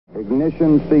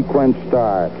Ignition sequence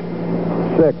start.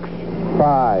 6,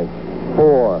 5,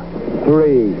 4,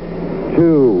 3,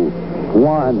 2,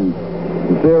 1,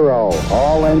 0.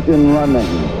 All engine running.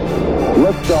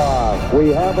 Liftoff. We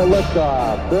have a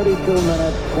liftoff. 32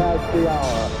 minutes past the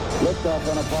hour. Liftoff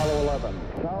on Apollo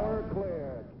 11. Tower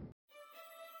cleared.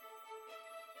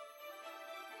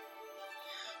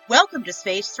 Welcome to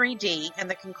Space 3D and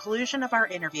the conclusion of our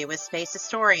interview with space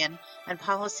historian and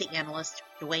policy analyst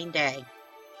Duane Day.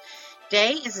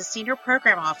 Day is a senior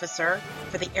program officer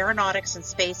for the Aeronautics and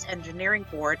Space Engineering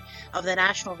Board of the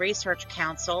National Research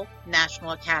Council,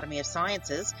 National Academy of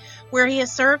Sciences, where he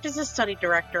has served as a study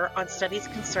director on studies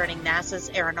concerning NASA's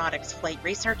aeronautics flight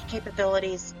research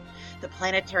capabilities, the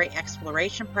planetary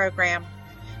exploration program,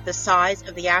 the size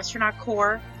of the astronaut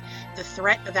corps, the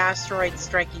threat of asteroids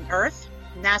striking Earth,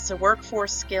 NASA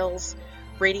workforce skills,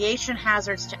 radiation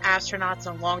hazards to astronauts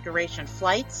on long-duration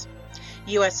flights,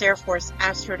 U.S. Air Force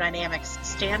astrodynamics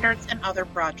standards, and other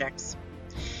projects.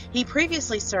 He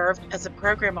previously served as a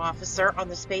program officer on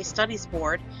the Space Studies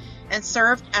Board and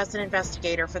served as an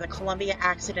investigator for the Columbia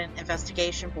Accident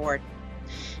Investigation Board.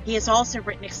 He has also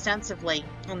written extensively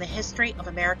on the history of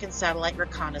American satellite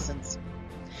reconnaissance.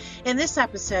 In this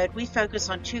episode, we focus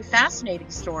on two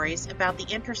fascinating stories about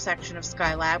the intersection of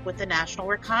Skylab with the National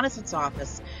Reconnaissance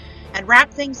Office, and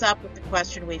wrap things up with the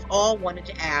question we've all wanted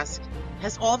to ask.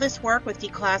 Has all this work with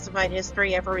declassified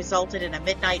history ever resulted in a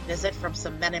midnight visit from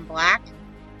some men in black?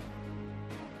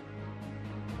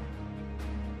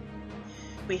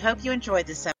 We hope you enjoyed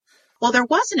this episode. Well, there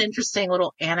was an interesting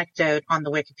little anecdote on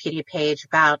the Wikipedia page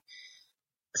about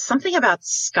something about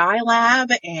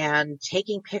Skylab and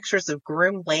taking pictures of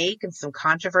Groom Lake and some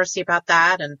controversy about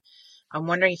that. And I'm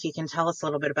wondering if you can tell us a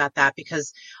little bit about that,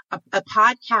 because a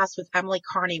podcast with Emily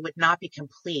Carney would not be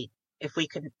complete if we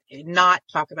could not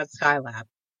talk about Skylab.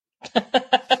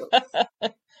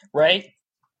 Right?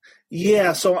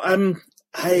 Yeah, so I'm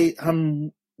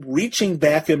reaching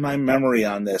back in my memory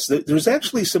on this. There's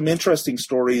actually some interesting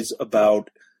stories about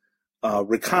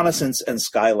reconnaissance and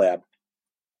Skylab.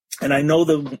 And I know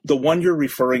the one you're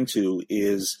referring to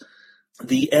is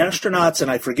the astronauts,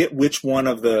 and I forget which one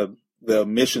of the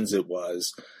missions it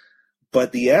was,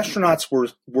 but the astronauts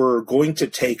were going to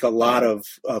take a lot of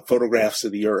photographs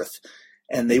of the Earth,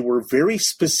 and they were very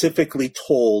specifically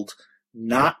told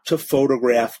not to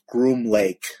photograph Groom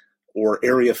Lake, or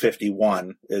Area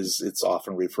 51, as it's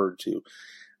often referred to,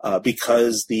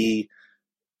 because the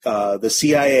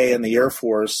CIA and the Air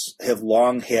Force have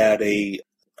long had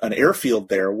an airfield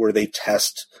there where they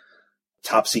test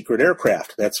top secret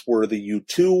aircraft. That's where the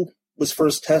U-2 was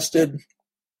first tested.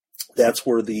 That's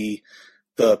where the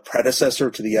predecessor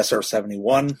to the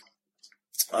SR-71,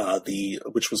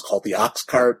 which was called the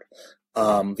Oxcart,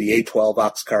 the A-12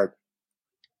 Oxcart,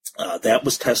 that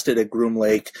was tested at Groom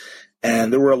Lake.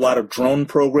 And there were a lot of drone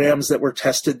programs that were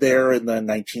tested there in the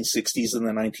 1960s and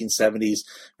the 1970s.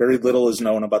 Very little is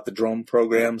known about the drone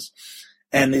programs.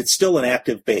 And it's still an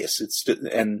active base.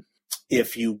 And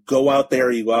if you go out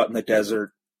there, you go out in the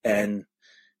desert, and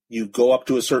you go up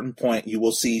to a certain point, you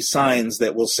will see signs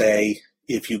that will say,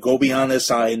 if you go beyond this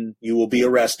sign, you will be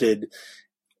arrested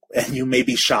and you may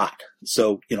be shot.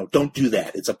 So, don't do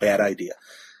that. It's a bad idea.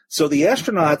 So the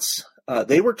astronauts,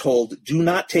 they were told, do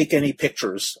not take any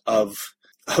pictures of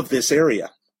this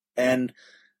area. And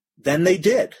then they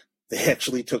did. They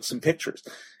actually took some pictures.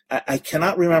 I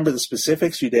cannot remember the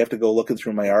specifics. You'd have to go looking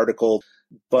through my article.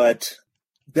 But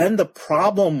then the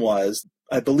problem was,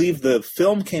 I believe the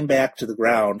film came back to the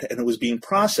ground and it was being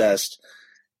processed.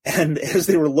 And as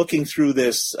they were looking through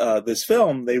this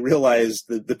film, they realized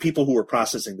that the people who were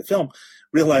processing the film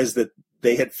realized that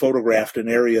they had photographed an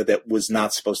area that was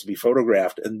not supposed to be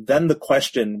photographed. And then the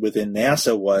question within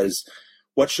NASA was,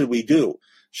 what should we do?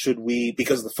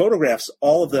 Because the photographs,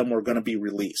 all of them were going to be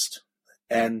released.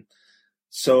 And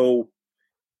so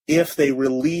if they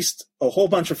released a whole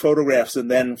bunch of photographs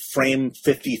and then frame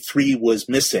 53 was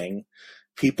missing,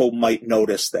 people might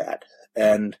notice that.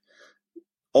 And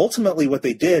ultimately what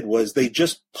they did was they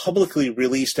just publicly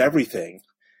released everything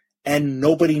and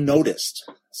nobody noticed.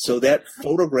 So that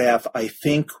photograph, I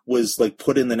think, was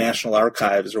put in the National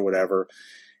Archives or whatever,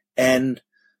 and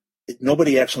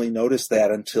nobody actually noticed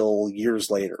that until years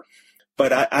later.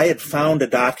 But I had found a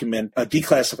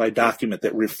declassified document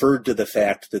that referred to the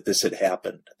fact that this had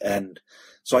happened. And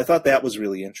so I thought that was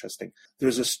really interesting.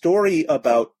 There's a story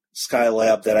about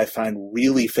Skylab that I find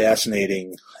really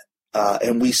fascinating,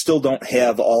 and we still don't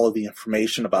have all of the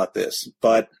information about this.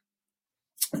 But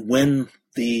when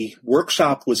the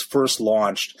workshop was first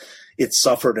launched, it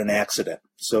suffered an accident.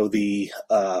 So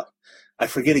I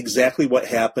forget exactly what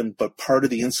happened, but part of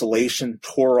the insulation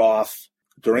tore off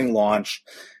during launch,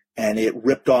 and it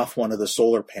ripped off one of the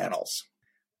solar panels.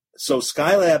 So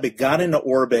Skylab, it got into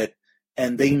orbit,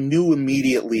 and they knew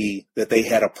immediately that they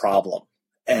had a problem.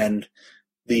 And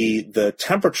the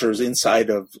temperatures inside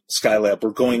of Skylab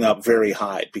were going up very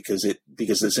high because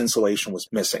this insulation was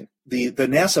missing. The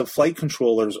NASA flight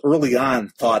controllers early on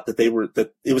thought that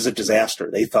it was a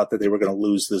disaster. They thought that they were going to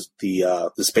lose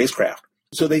the spacecraft.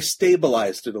 So they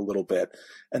stabilized it a little bit.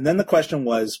 And then the question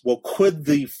was, well, could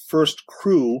the first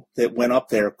crew that went up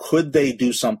there, could they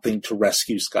do something to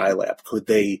rescue Skylab? Could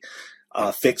they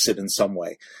fix it in some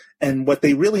way? And what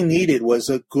they really needed was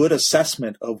a good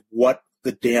assessment of what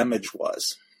the damage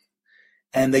was.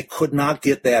 And they could not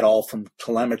get that all from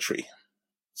telemetry.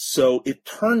 So it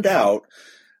turned out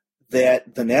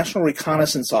that the National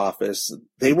Reconnaissance Office,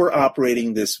 they were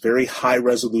operating this very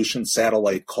high-resolution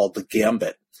satellite called the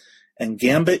Gambit. And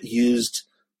Gambit used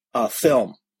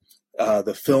film.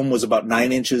 The film was about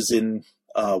 9 inches in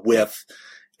width,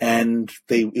 and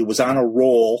it was on a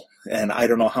roll, and I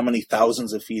don't know how many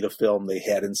thousands of feet of film they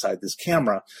had inside this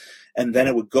camera. And then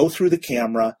it would go through the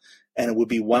camera, and it would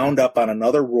be wound up on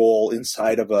another roll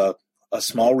inside of a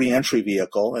small reentry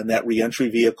vehicle, and that reentry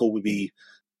vehicle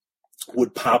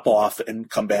would pop off and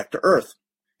come back to Earth.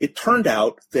 It turned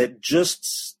out that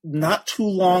just not too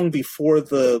long before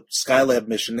the Skylab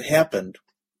mission happened,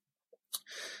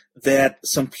 that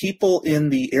some people in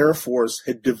the Air Force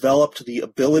had developed the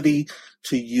ability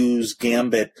to use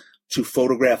Gambit to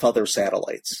photograph other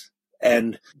satellites.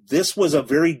 And this was a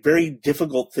very, very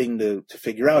difficult thing to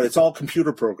figure out. It's all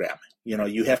computer programming.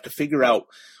 You have to figure out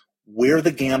where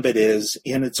the Gambit is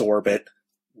in its orbit,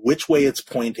 which way it's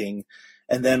pointing,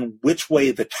 and then which way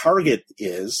the target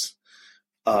is,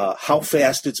 how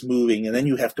fast it's moving, and then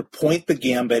you have to point the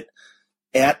Gambit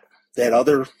at that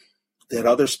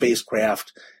other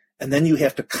spacecraft, and then you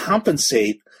have to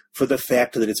compensate for the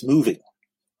fact that it's moving,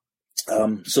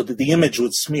 so that the image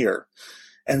would smear.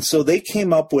 And so they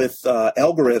came up with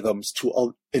algorithms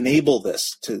to enable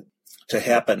this to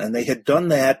happen, and they had done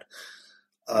that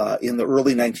in the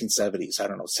early 1970s,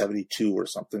 72 or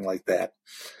something like that.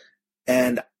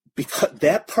 And because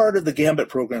that part of the Gambit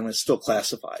program is still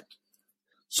classified.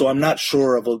 So I'm not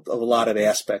sure of a lot of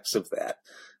aspects of that.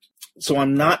 So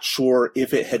I'm not sure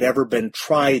if it had ever been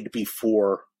tried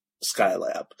before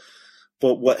Skylab.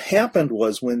 But what happened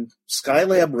was when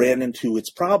Skylab ran into its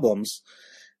problems,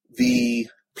 the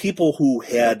people who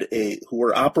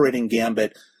were operating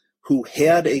Gambit, who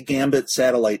had a Gambit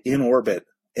satellite in orbit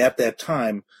at that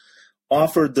time,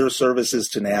 offered their services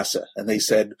to NASA. And they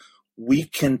said, we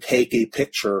can take a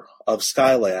picture of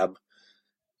Skylab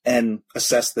and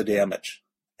assess the damage.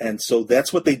 And so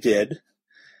that's what they did.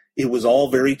 It was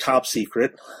all very top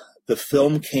secret. The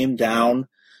film came down,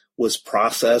 was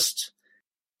processed.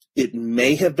 It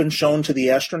may have been shown to the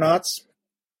astronauts.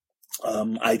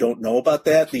 I don't know about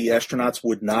that. The astronauts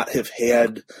would not have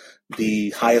had the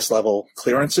highest level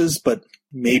clearances, but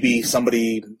maybe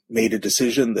somebody made a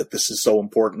decision that this is so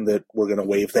important that we're going to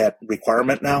waive that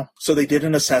requirement now. So they did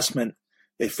an assessment.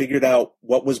 They figured out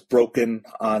what was broken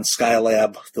on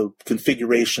Skylab, the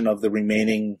configuration of the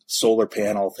remaining solar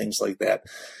panel, things like that.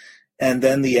 And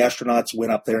then the astronauts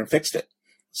went up there and fixed it.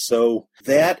 So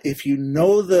that, if you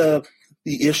know the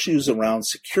issues around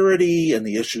security and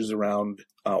the issues around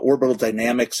orbital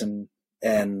dynamics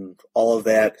and all of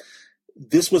that,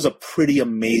 this was a pretty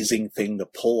amazing thing to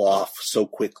pull off so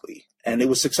quickly. And it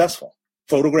was successful.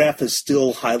 Photograph is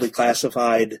still highly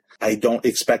classified. I don't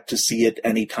expect to see it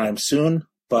anytime soon.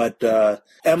 But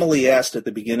Emily asked at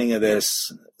the beginning of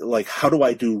this, how do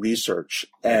I do research?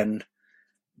 And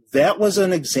that was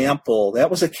an example. That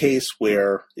was a case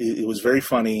where it was very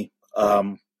funny.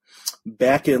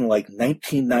 Back in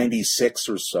 1996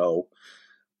 or so,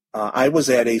 I was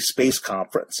at a space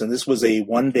conference, and this was a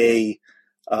one-day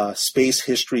space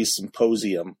history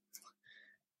symposium.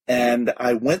 And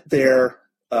I went there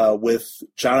with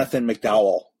Jonathan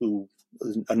McDowell, who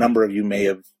a number of you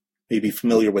may be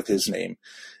familiar with his name.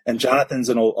 And Jonathan's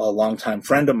a longtime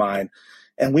friend of mine.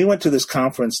 And we went to this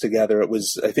conference together.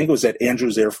 I think it was at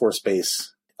Andrews Air Force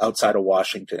Base outside of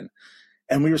Washington.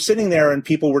 And we were sitting there and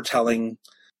people were telling,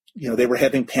 they were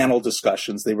having panel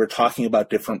discussions. They were talking about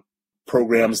different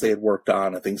programs they had worked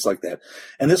on and things like that.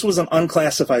 And this was an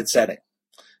unclassified setting.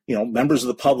 Members of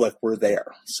the public were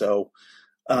there. So,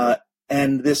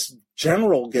 and this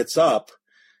general gets up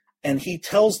and he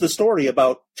tells the story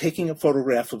about taking a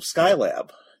photograph of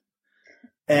Skylab.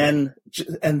 And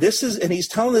he's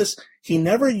telling us he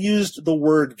never used the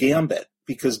word Gambit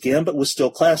because Gambit was still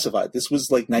classified. This was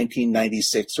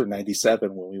 1996 or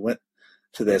 97 when we went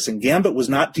to this. And Gambit was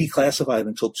not declassified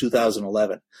until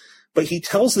 2011. But he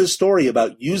tells this story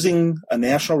about using a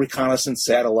national reconnaissance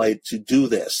satellite to do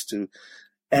this.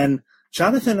 And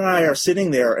Jonathan and I are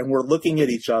sitting there and we're looking at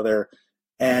each other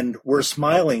and we're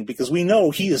smiling because we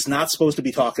know he is not supposed to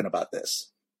be talking about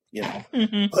this, you know.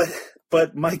 Mm-hmm.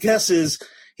 But my guess is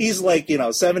he's like,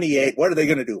 78. What are they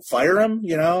going to do? Fire him?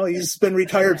 He's been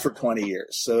retired for 20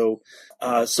 years. So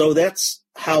that's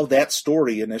how that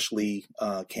story initially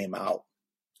came out.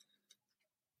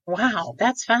 Wow,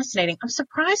 that's fascinating. I'm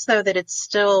surprised, though, that it's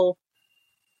still,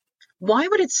 why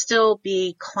would it still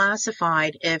be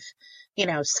classified if,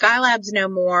 Skylab's no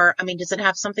more? I mean, does it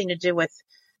have something to do with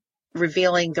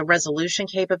revealing the resolution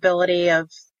capability of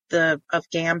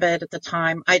Gambit at the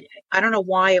time? I don't know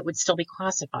why it would still be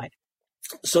classified.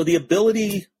 So the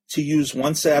ability to use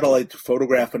one satellite to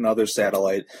photograph another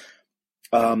satellite,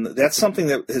 that's something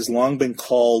that has long been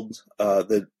called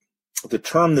the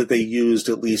term that they used,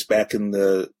 at least back in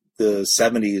the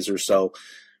 70s or so,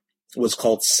 was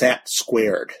called SAT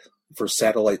squared, for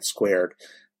satellite squared.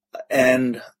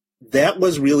 And that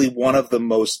was really one of the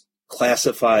most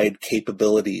classified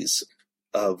capabilities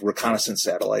of reconnaissance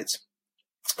satellites.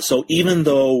 So even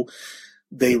though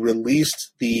they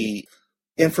released the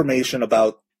information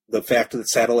about the fact that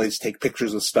satellites take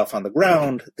pictures of stuff on the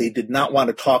ground, they did not want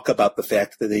to talk about the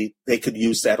fact that they could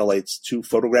use satellites to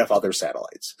photograph other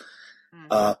satellites.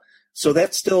 So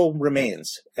that still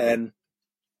remains. And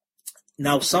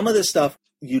now some of this stuff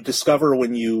you discover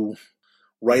when you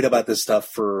write about this stuff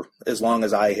for as long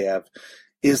as I have,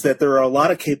 is that there are a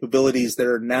lot of capabilities that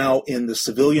are now in the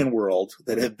civilian world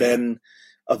that have been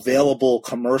available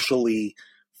commercially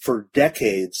for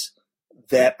decades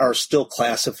that are still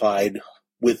classified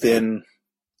within,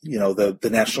 the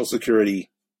national security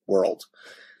world.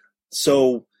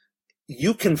 So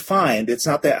you can find, it's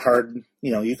not that hard,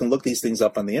 you can look these things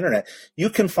up on the internet.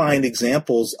 You can find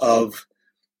examples of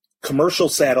commercial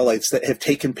satellites that have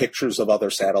taken pictures of other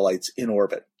satellites in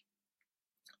orbit.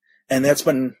 And that's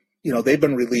been, they've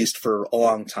been released for a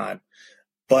long time.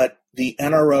 But the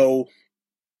NRO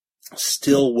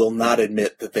still will not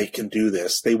admit that they can do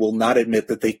this. They will not admit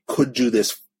that they could do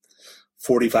this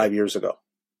 45 years ago.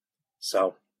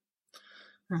 So.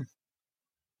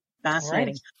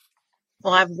 Fascinating. Right.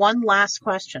 Well, I have one last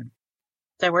question.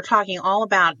 So we're talking all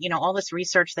about, all this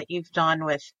research that you've done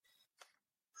with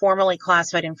formerly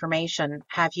classified information.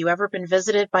 Have you ever been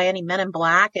visited by any men in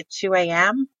black at 2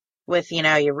 a.m. with,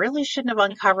 you really shouldn't have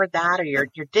uncovered that, or you're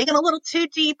digging a little too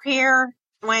deep here,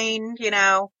 Dwayne,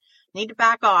 need to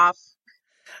back off?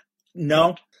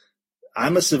 No,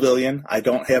 I'm a civilian. I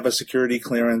don't have a security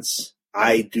clearance.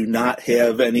 I do not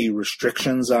have any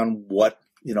restrictions on what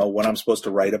I'm supposed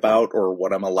to write about or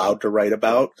what I'm allowed to write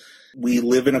about. We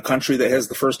live in a country that has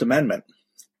the First Amendment.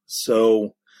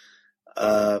 So,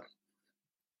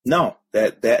 no,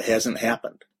 that hasn't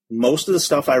happened. Most of the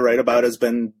stuff I write about has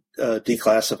been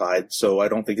declassified, so I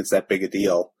don't think it's that big a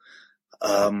deal.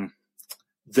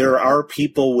 There are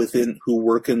people who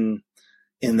work in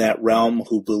that realm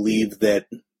who believe that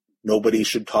nobody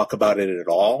should talk about it at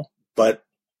all, but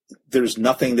there's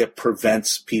nothing that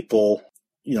prevents people,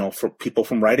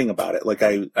 from writing about it. Like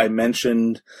I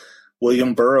mentioned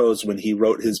William Burroughs when he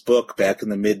wrote his book back in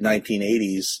the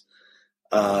mid-1980s.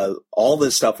 All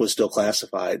this stuff was still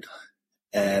classified,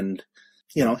 and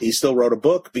he still wrote a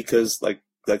book because, like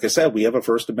I said, we have a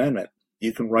First Amendment.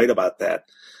 You can write about that.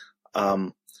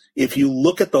 If you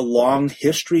look at the long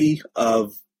history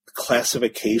of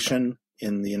classification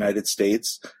in the United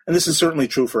States, and this is certainly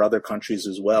true for other countries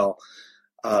as well,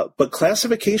 but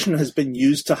classification has been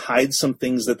used to hide some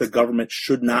things that the government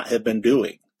should not have been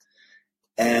doing.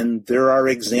 And there are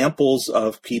examples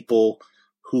of people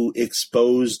who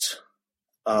exposed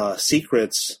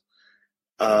secrets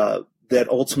that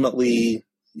ultimately,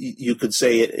 you could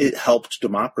say, it helped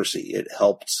democracy. It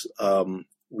helped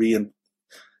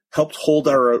helped hold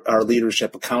our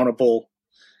leadership accountable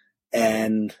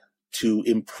and to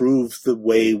improve the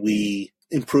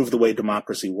way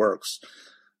democracy works.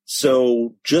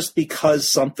 So just because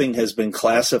something has been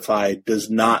classified does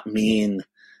not mean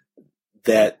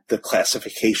that the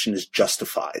classification is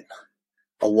justified.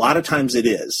 A lot of times it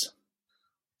is,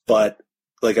 but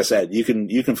like I said, you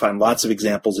can find lots of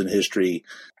examples in history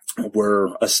where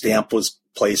a stamp was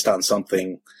placed on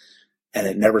something and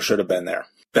it never should have been there.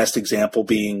 Best example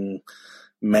being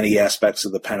many aspects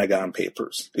of the Pentagon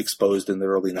Papers exposed in the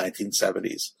early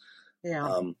 1970s.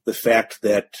 Yeah. The fact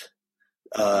that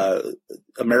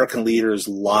American leaders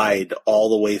lied all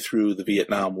the way through the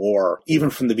Vietnam War. Even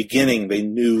from the beginning, they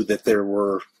knew that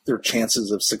their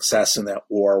chances of success in that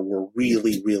war were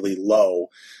really, really low.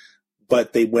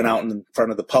 But they went out in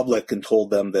front of the public and told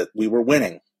them that we were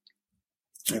winning.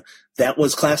 That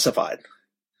was classified.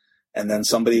 And then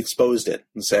somebody exposed it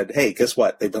and said, hey, guess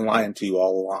what? They've been lying to you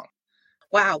all along.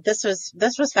 Wow, this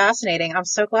was fascinating. I'm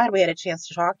so glad we had a chance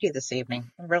to talk to you this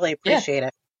evening. I really appreciate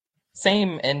it.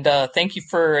 Same, and thank you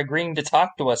for agreeing to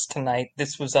talk to us tonight.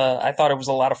 This was, I thought it was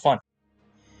a lot of fun.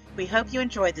 We hope you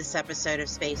enjoyed this episode of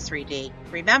Space 3D.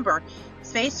 Remember,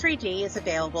 Space 3D is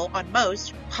available on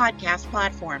most podcast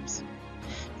platforms.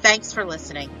 Thanks for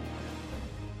listening.